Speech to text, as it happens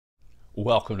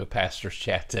Welcome to Pastor's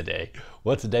Chat today.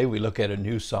 Well, today we look at a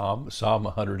new psalm, Psalm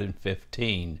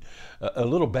 115. A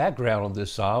little background on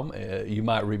this psalm. You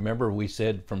might remember we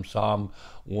said from Psalm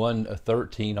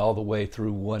 113 all the way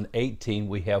through 118,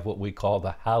 we have what we call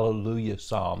the Hallelujah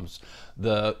Psalms,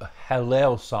 the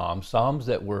Hallel Psalms, psalms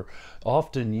that were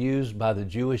often used by the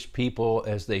Jewish people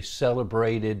as they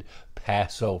celebrated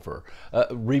Passover.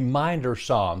 Reminder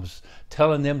psalms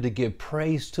telling them to give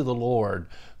praise to the Lord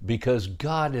because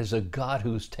God is a God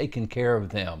who's taken care of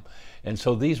them. And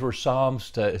so these were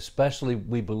psalms, especially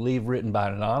we believe, written by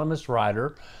an anonymous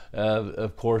writer.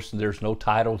 Of course, there's no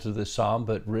title to this psalm,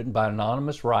 but written by an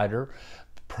anonymous writer,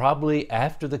 probably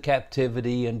after the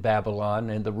captivity in Babylon,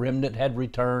 and the remnant had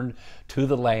returned to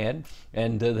the land,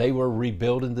 and they were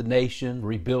rebuilding the nation,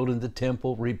 rebuilding the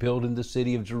temple, rebuilding the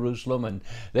city of Jerusalem, and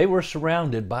they were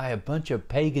surrounded by a bunch of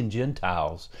pagan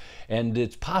Gentiles. And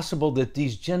it's possible that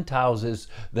these Gentiles, as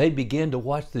they began to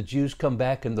watch the Jews come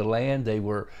back in the land, they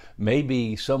were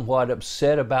maybe somewhat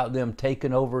upset about them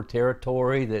taking over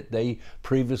territory that they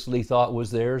previously thought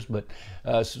was theirs. But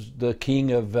the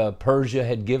king of Persia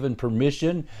had given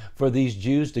permission for these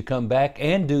Jews to come back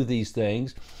and do these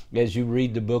things. As you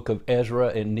read the book of Ezra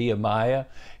and Nehemiah,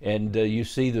 and you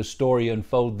see the story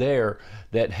unfold there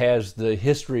that has the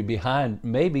history behind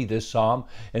maybe this psalm.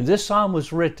 And this psalm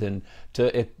was written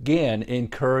to, again,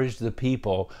 encourage the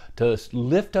people to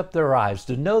lift up their eyes,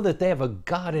 to know that they have a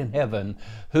God in heaven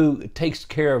who takes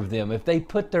care of them. If they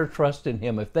put their trust in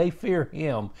Him, if they fear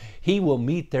Him, He will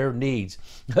meet their needs.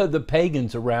 The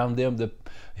pagans around them, the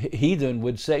heathen,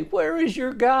 would say, "Where is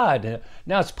your God?"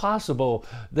 Now it's possible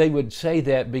they would say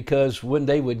that because when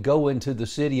they would go into the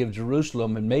city of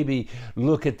Jerusalem and maybe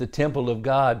look at the temple of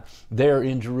God there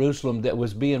in Jerusalem that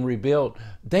was being rebuilt,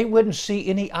 they wouldn't see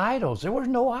any idols. There were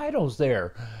no idols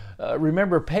there.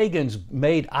 Remember, pagans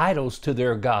made idols to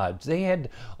their gods. They had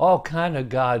all kind of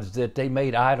gods that they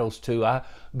made idols to. I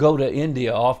go to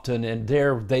India often, and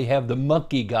there they have the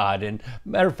monkey god. And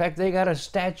matter of fact, they got a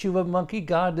statue of a monkey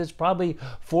god that's probably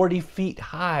 40 feet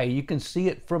high. You can see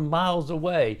it from miles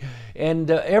away.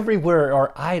 And everywhere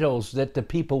are idols that the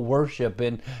people worship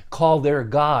and call their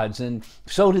gods. And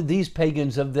so did these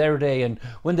pagans of their day. And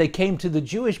when they came to the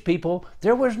Jewish people,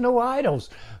 there was no idols.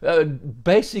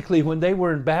 Basically, when they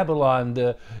were in Babylon,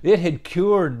 it had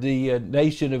cured the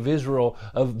nation of Israel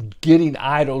of getting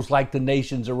idols like the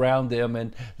nations around them.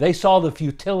 And they saw the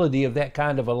futility of that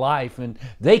kind of a life, and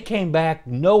they came back,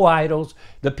 no idols.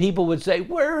 The people would say,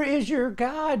 "Where is your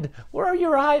God? Where are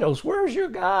your idols? Where's your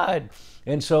God?"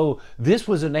 And so this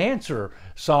was an answer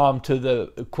psalm to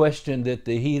the question that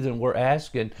the heathen were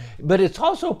asking. But it's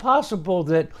also possible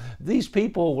that these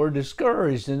people were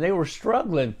discouraged and they were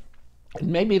struggling. And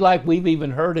maybe like we've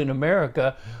even heard in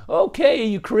America, "Okay,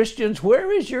 you Christians, where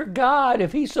is your God?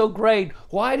 If He's so great,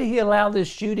 why did He allow this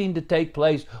shooting to take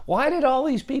place? Why did all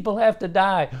these people have to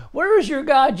die? Where is your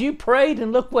God? You prayed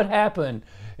and look what happened."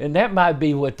 And that might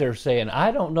be what they're saying.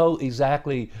 I don't know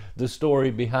exactly the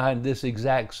story behind this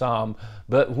exact psalm,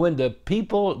 but when the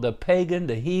people, the pagan,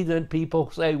 the heathen people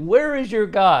say, "Where is your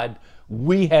God?"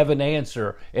 we have an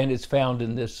answer, and it's found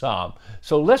in this psalm.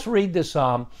 So let's read this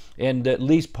psalm, and at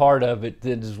least part of it,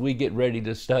 as we get ready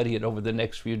to study it over the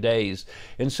next few days.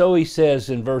 And so he says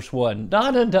in verse 1,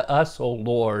 "Not unto us, O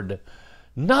Lord,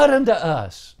 not unto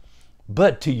us,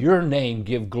 but to your name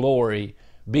give glory,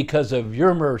 because of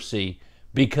your mercy,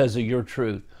 because of your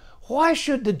truth." Why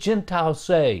should the Gentiles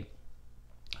say,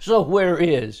 "So where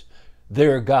is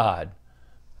their God?"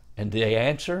 And they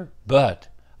answer, "But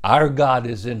our God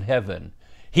is in heaven.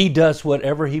 He does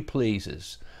whatever He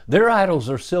pleases. Their idols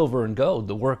are silver and gold,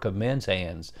 the work of men's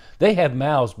hands. They have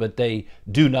mouths, but they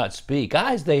do not speak.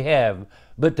 Eyes they have,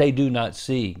 but they do not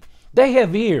see. They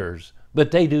have ears, but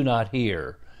they do not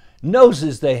hear.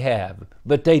 Noses they have,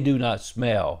 but they do not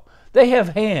smell. They have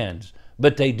hands,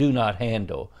 but they do not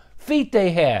handle. Feet they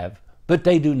have, but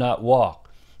they do not walk,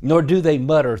 nor do they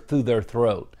mutter through their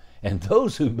throat. And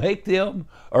those who make them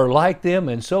are like them,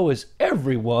 and so is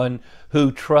everyone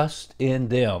who trusts in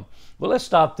them." Well, let's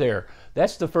stop there.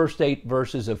 That's the first 8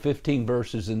 verses of 15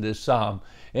 verses in this psalm.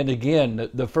 And again,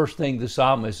 the first thing the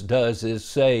psalmist does is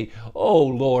say, "Oh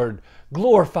Lord,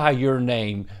 glorify your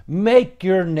name. Make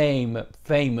your name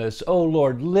famous. Oh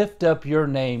Lord, lift up your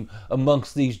name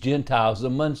amongst these Gentiles,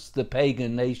 amongst the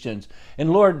pagan nations."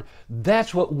 And Lord,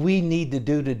 that's what we need to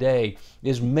do today,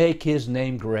 is make His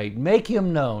name great. Make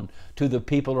Him known to the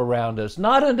people around us.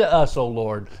 Not unto us, O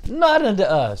Lord, not unto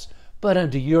us, but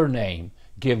unto your name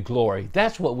give glory.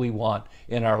 That's what we want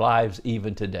in our lives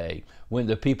even today. When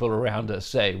the people around us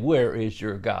say, "Where is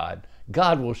your God?"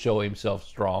 God will show Himself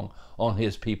strong on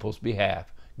His people's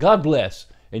behalf. God bless,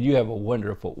 and you have a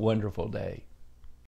wonderful, wonderful day.